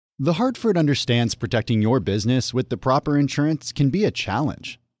The Hartford understands protecting your business with the proper insurance can be a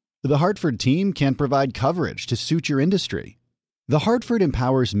challenge. The Hartford team can provide coverage to suit your industry. The Hartford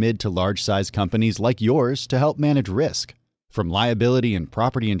empowers mid to large-size companies like yours to help manage risk, from liability and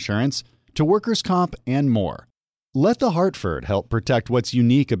property insurance to workers' comp and more. Let The Hartford help protect what's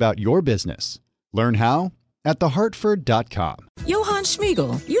unique about your business. Learn how at thehartford.com. Johann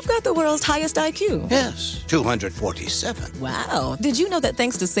Schmiegel, you've got the world's highest IQ. Yes, 247. Wow. Did you know that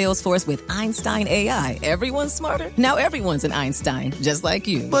thanks to Salesforce with Einstein AI, everyone's smarter? Now everyone's an Einstein, just like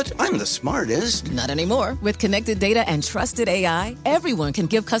you. But I'm the smartest. Not anymore. With connected data and trusted AI, everyone can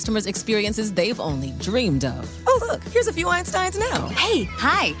give customers experiences they've only dreamed of. Oh, look, here's a few Einsteins now. Hey,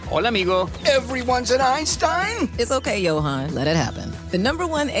 hi. Hola, amigo. Everyone's an Einstein? It's okay, Johann. Let it happen. The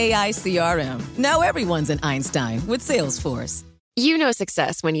 #1 AI CRM. Now everyone's an Einstein with Salesforce. You know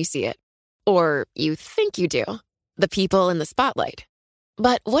success when you see it. Or you think you do. The people in the spotlight.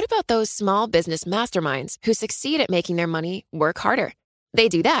 But what about those small business masterminds who succeed at making their money work harder? They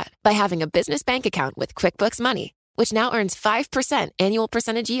do that by having a business bank account with QuickBooks Money, which now earns 5% annual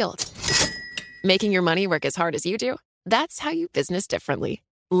percentage yield. Making your money work as hard as you do? That's how you business differently.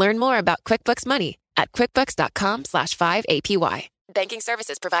 Learn more about QuickBooks Money at quickbooks.com/5APY. Banking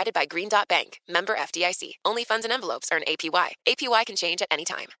services provided by Green Dot Bank. Member FDIC. Only funds and envelopes earn APY. APY can change at any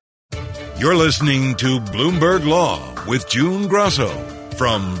time. You're listening to Bloomberg Law with June Grosso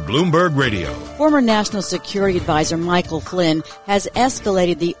from Bloomberg Radio. Former National Security Advisor Michael Flynn has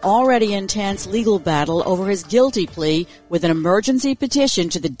escalated the already intense legal battle over his guilty plea with an emergency petition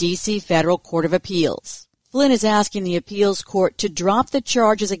to the D.C. Federal Court of Appeals. Flynn is asking the appeals court to drop the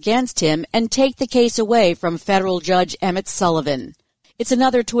charges against him and take the case away from federal judge Emmett Sullivan. It's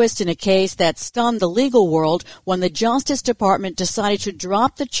another twist in a case that stunned the legal world when the Justice Department decided to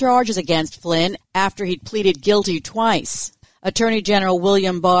drop the charges against Flynn after he'd pleaded guilty twice. Attorney General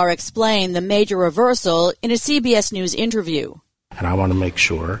William Barr explained the major reversal in a CBS News interview. And I want to make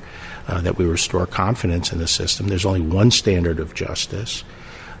sure that we restore confidence in the system. There's only one standard of justice.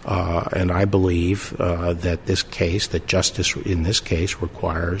 And I believe that justice in this case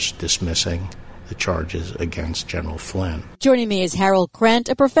requires dismissing the charges against General Flynn. Joining me is Harold Krent,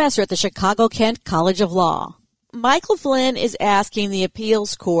 a professor at the Chicago-Kent College of Law. Michael Flynn is asking the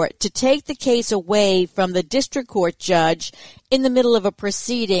appeals court to take the case away from the district court judge in the middle of a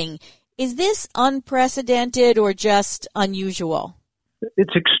proceeding. Is this unprecedented or just unusual?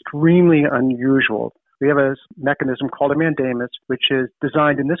 It's extremely unusual. We have a mechanism called a mandamus, which is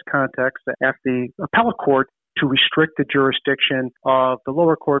designed in this context to ask the appellate court to restrict the jurisdiction of the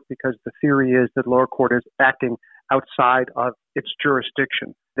lower court because the theory is that the lower court is acting outside of its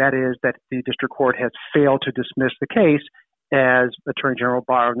jurisdiction. That is, that the district court has failed to dismiss the case as Attorney General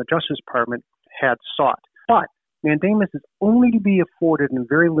Barr and the Justice Department had sought. But mandamus is only to be afforded in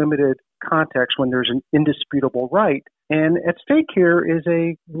very limited context when there's an indisputable right. And at stake here is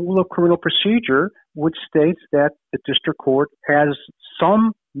a rule of criminal procedure which states that the district court has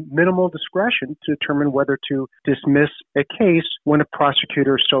some minimal discretion to determine whether to dismiss a case when a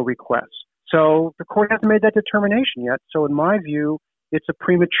prosecutor so requests. So the court hasn't made that determination yet. So in my view, it's a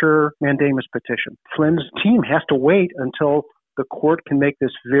premature mandamus petition. Flynn's team has to wait until the court can make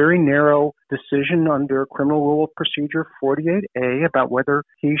this very narrow decision under Criminal Rule of Procedure 48A about whether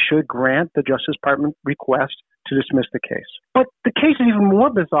he should grant the Justice Department request to dismiss the case. But the case is even more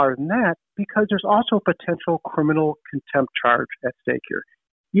bizarre than that because there's also a potential criminal contempt charge at stake here.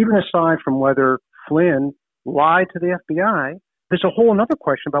 Even aside from whether Flynn lied to the FBI, there's a whole other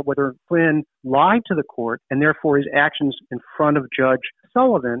question about whether Flynn lied to the court and therefore his actions in front of Judge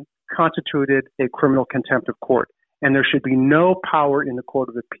Sullivan constituted a criminal contempt of court. And there should be no power in the Court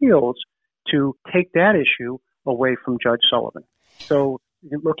of Appeals to take that issue away from Judge Sullivan. So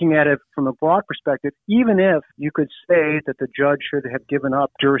looking at it from a broad perspective, even if you could say that the judge should have given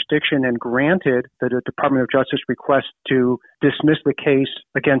up jurisdiction and granted the Department of Justice request to dismiss the case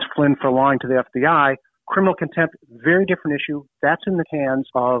against Flynn for lying to the FBI, criminal contempt, very different issue. That's in the hands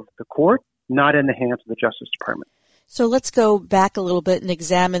of the court, not in the hands of the Justice Department. So let's go back a little bit and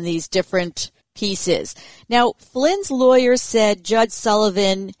examine these different pieces. Now, Flynn's lawyer said Judge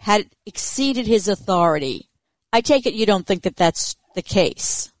Sullivan had exceeded his authority. I take it you don't think that that's the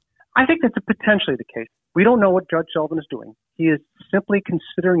case. I think that's potentially the case. We don't know what Judge Sullivan is doing. He is simply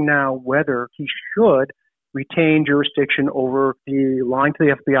considering now whether he should retain jurisdiction over the lying to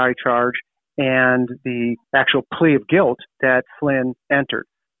the FBI charge and the actual plea of guilt that Flynn entered.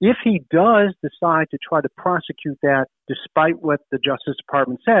 If he does decide to try to prosecute that despite what the Justice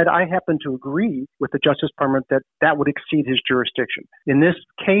Department said, I happen to agree with the Justice Department that that would exceed his jurisdiction. In this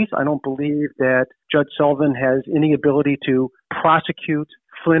case, I don't believe that Judge Sullivan has any ability to prosecute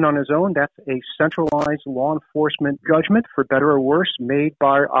Flynn on his own. That's a centralized law enforcement judgment, for better or worse, made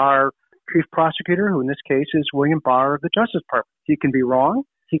by our chief prosecutor, who in this case is William Barr of the Justice Department. He can be wrong.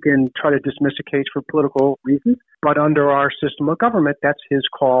 He can try to dismiss a case for political reasons, but under our system of government, that's his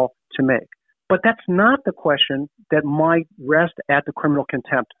call to make. But that's not the question that might rest at the criminal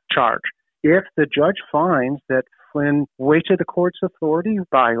contempt charge. If the judge finds that Flynn wasted the court's authority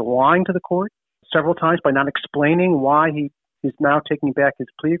by lying to the court several times, by not explaining why he is now taking back his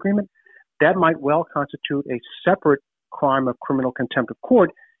plea agreement, that might well constitute a separate crime of criminal contempt of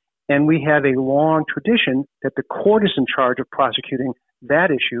court. And we have a long tradition that the court is in charge of prosecuting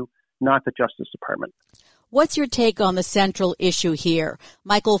that issue, not the Justice Department. What's your take on the central issue here?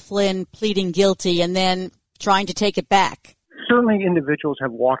 Michael Flynn pleading guilty and then trying to take it back. Certainly individuals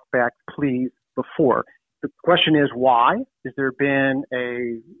have walked back pleas before. The question is why? Has there been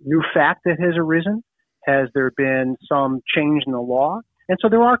a new fact that has arisen? Has there been some change in the law? And so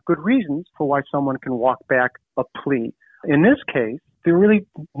there are good reasons for why someone can walk back a plea. In this case, there really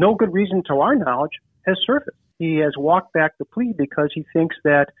no good reason to our knowledge has surfaced. He has walked back the plea because he thinks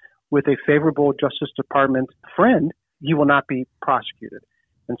that with a favorable Justice Department friend, he will not be prosecuted.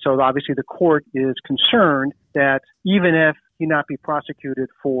 And so obviously the court is concerned that even if he not be prosecuted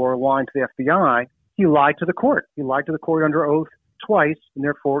for lying to the FBI, he lied to the court. He lied to the court under oath twice and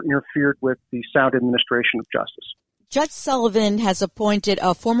therefore interfered with the sound administration of justice. Judge Sullivan has appointed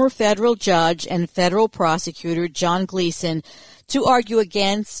a former federal judge and federal prosecutor, John Gleeson, to argue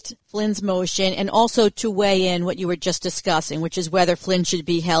against Flynn's motion and also to weigh in what you were just discussing, which is whether Flynn should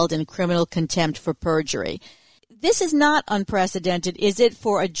be held in criminal contempt for perjury. This is not unprecedented, is it,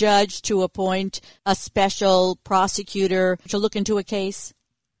 for a judge to appoint a special prosecutor to look into a case?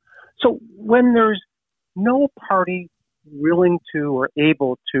 So when there's no party willing to or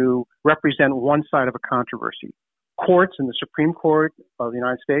able to represent one side of a controversy, courts in the Supreme Court of the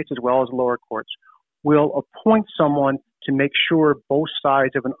United States, as well as lower courts, will appoint someone to make sure both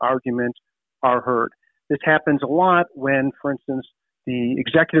sides of an argument are heard. This happens a lot when, for instance, the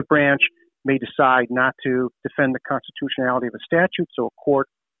executive branch may decide not to defend the constitutionality of a statute, so a court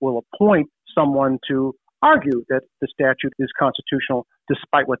will appoint someone to argue that the statute is constitutional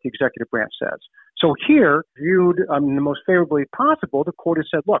despite what the executive branch says. So here, viewed in the most favorably possible, the court has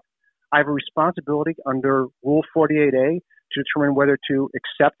said, look, I have a responsibility under Rule 48A to determine whether to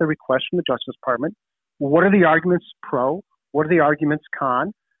accept the request from the Justice Department. What are the arguments pro? What are the arguments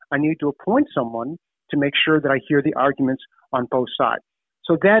con? I need to appoint someone to make sure that I hear the arguments on both sides.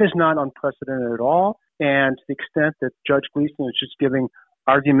 So that is not unprecedented at all. And to the extent that Judge Gleeson is just giving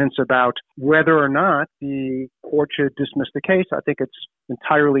arguments about whether or not the court should dismiss the case, I think it's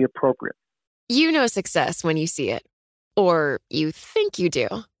entirely appropriate. You know success when you see it. Or you think you do.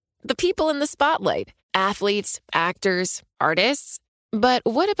 The people in the spotlight, athletes, actors, artists. But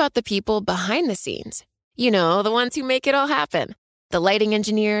what about the people behind the scenes? You know, the ones who make it all happen. The lighting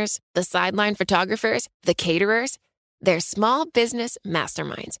engineers, the sideline photographers, the caterers. They're small business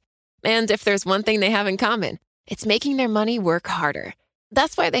masterminds. And if there's one thing they have in common, it's making their money work harder.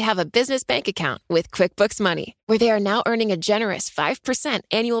 That's why they have a business bank account with QuickBooks Money, where they are now earning a generous 5%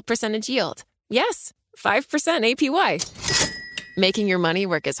 annual percentage yield. Yes, 5% APY. Making your money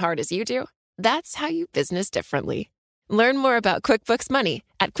work as hard as you do? That's how you business differently. Learn more about QuickBooks Money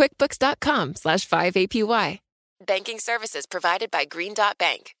at quickbooks.com/5APY. Banking services provided by Green Dot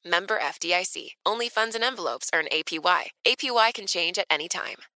Bank, member FDIC. Only funds and envelopes earn APY. APY can change at any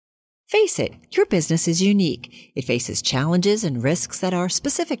time. Face it, your business is unique. It faces challenges and risks that are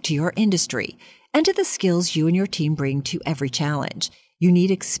specific to your industry and to the skills you and your team bring to every challenge. You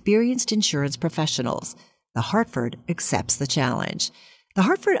need experienced insurance professionals. The Hartford accepts the challenge. The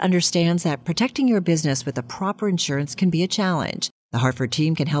Hartford understands that protecting your business with the proper insurance can be a challenge. The Hartford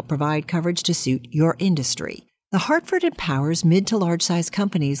team can help provide coverage to suit your industry. The Hartford empowers mid to large-size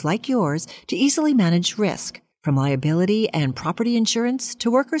companies like yours to easily manage risk, from liability and property insurance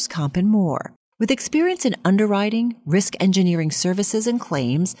to workers' comp and more. With experience in underwriting, risk engineering services, and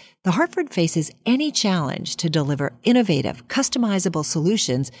claims, the Hartford faces any challenge to deliver innovative, customizable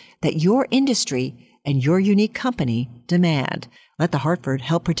solutions that your industry and your unique company demand. Let the Hartford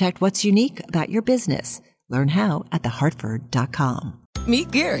help protect what's unique about your business. Learn how at thehartford.com.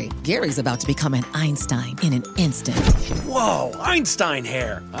 Meet Gary. Gary's about to become an Einstein in an instant. Whoa, Einstein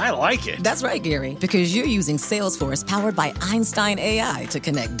hair. I like it. That's right, Gary, because you're using Salesforce powered by Einstein AI to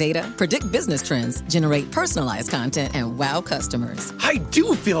connect data, predict business trends, generate personalized content, and wow customers. I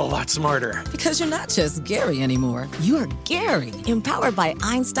do feel a lot smarter. Because you're not just Gary anymore. You're Gary, empowered by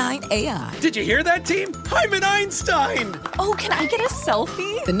Einstein AI. Did you hear that, team? I'm an Einstein. Oh, can I get a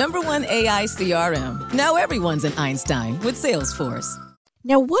selfie? The #1 AI CRM. Now everyone's an Einstein with Salesforce.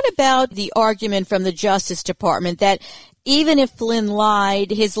 Now, what about the argument from the Justice Department that even if Flynn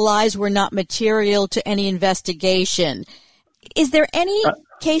lied, his lies were not material to any investigation? Is there any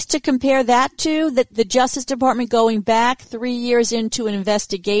case to compare that to, that the Justice Department going back 3 years into an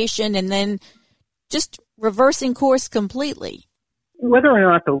investigation and then just reversing course completely? Whether or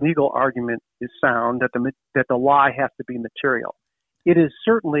not the legal argument is sound that the lie has to be material, it is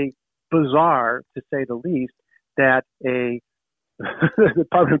certainly bizarre, to say the least, that the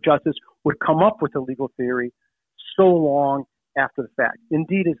Department of Justice would come up with a legal theory so long after the fact.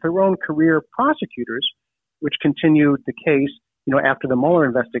 Indeed, it's their own career prosecutors which continued the case, after the Mueller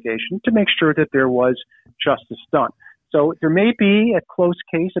investigation to make sure that there was justice done. So there may be a close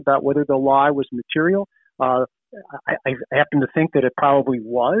case about whether the lie was material. I happen to think that it probably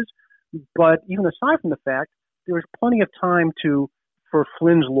was, but even aside from the fact, there was plenty of time for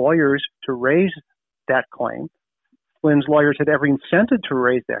Flynn's lawyers to raise that claim. Flynn's lawyers had every incentive to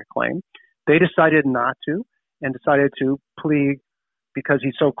raise that claim. They decided not to, and decided to plead because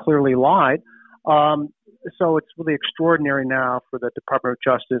he so clearly lied. So it's really extraordinary now for the Department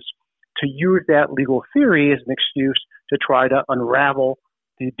of Justice to use that legal theory as an excuse to try to unravel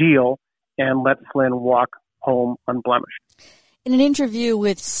the deal and let Flynn walk home unblemished. In an interview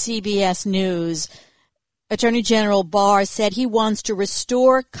with CBS News, Attorney General Barr said he wants to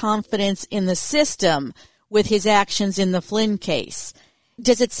restore confidence in the system with his actions in the Flynn case.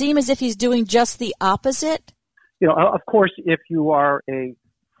 Does it seem as if he's doing just the opposite? Of course, if you are a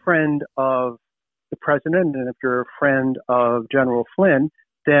friend of the president and if you're a friend of General Flynn,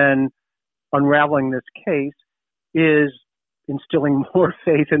 then unraveling this case is instilling more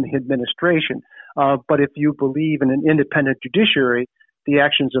faith in the administration. But if you believe in an independent judiciary, the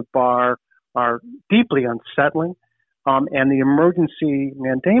actions of Barr are deeply unsettling. And the emergency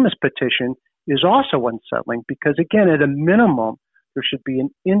mandamus petition is also unsettling because, again, at a minimum, there should be an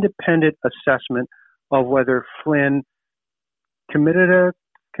independent assessment of whether Flynn committed a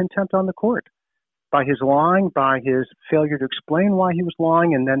contempt on the court by his lying, by his failure to explain why he was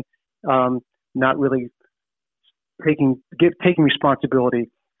lying, and then not really taking responsibility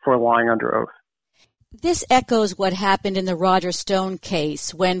for lying under oath. This echoes what happened in the Roger Stone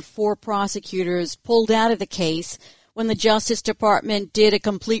case when 4 prosecutors pulled out of the case when the Justice Department did a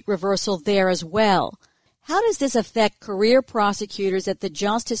complete reversal there as well. How does this affect career prosecutors at the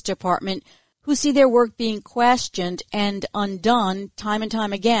Justice Department who see their work being questioned and undone time and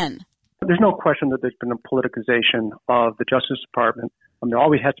time again? There's no question that there's been a politicization of the Justice Department. There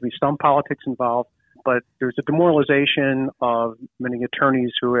always has to be some politics involved, but there's a demoralization of many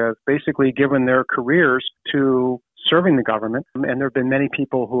attorneys who have basically given their careers to serving the government, and there have been many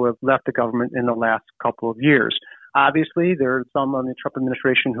people who have left the government in the last couple of years. Obviously, there are some on the Trump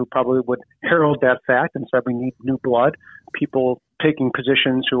administration who probably would herald that fact and said we need new blood, people taking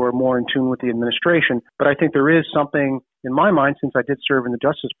positions who are more in tune with the administration. But I think there is something, in my mind, since I did serve in the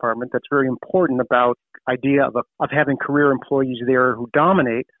Justice Department, that's very important about the idea of having career employees there who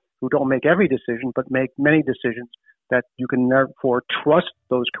dominate, who don't make every decision, but make many decisions that you can therefore trust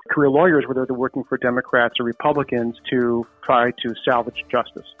those career lawyers, whether they're working for Democrats or Republicans, to try to salvage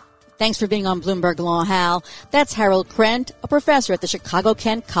justice. Thanks for being on Bloomberg Law, Hal. That's Harold Krent, a professor at the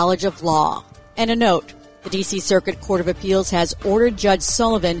Chicago-Kent College of Law. And a note, the D.C. Circuit Court of Appeals has ordered Judge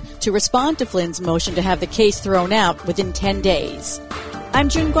Sullivan to respond to Flynn's motion to have the case thrown out within 10 days. I'm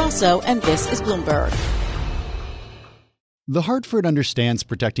June Grosso, and this is Bloomberg. The Hartford understands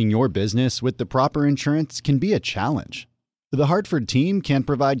protecting your business with the proper insurance can be a challenge. The Hartford team can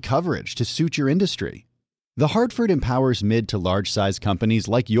provide coverage to suit your industry. The Hartford empowers mid to large-size companies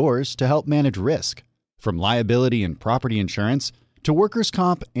like yours to help manage risk, from liability and property insurance to workers'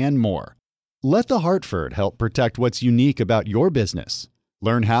 comp and more. Let The Hartford help protect what's unique about your business.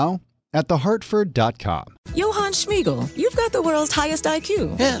 Learn how at thehartford.com. Johann Schmiegel, you've got the world's highest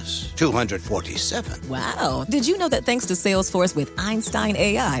IQ. Yes, 247. Wow. Did you know that thanks to Salesforce with Einstein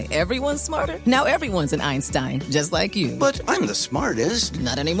AI, everyone's smarter? Now everyone's an Einstein, just like you. But I'm the smartest.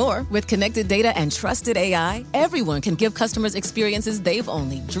 Not anymore. With connected data and trusted AI, everyone can give customers experiences they've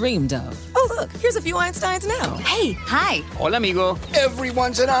only dreamed of. Oh, look, here's a few Einsteins now. Hey, hi. Hola, amigo.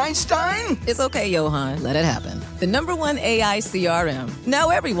 Everyone's an Einstein? It's okay, Johann. Let it happen. The #1 AI CRM. Now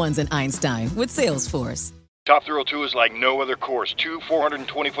everyone's an Einstein with Salesforce. Top Thrill 2 is like no other course. 2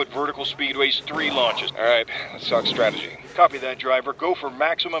 420-foot vertical speedways, 3 launches. All right, let's talk strategy. Copy that, driver. Go for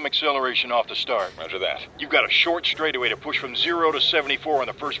maximum acceleration off the start. Roger that. You've got a short straightaway to push from 0 to 74 on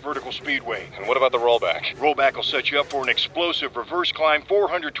the first vertical speedway. And what about the rollback? Rollback will set you up for an explosive reverse climb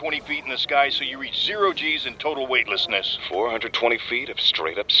 420 feet in the sky so you reach 0 G's in total weightlessness. 420 feet of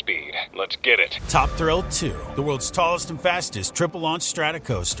straight-up speed. Let's get it. Top Thrill 2, the world's tallest and fastest triple-launch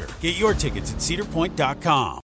stratocoaster. Get your tickets at cedarpoint.com.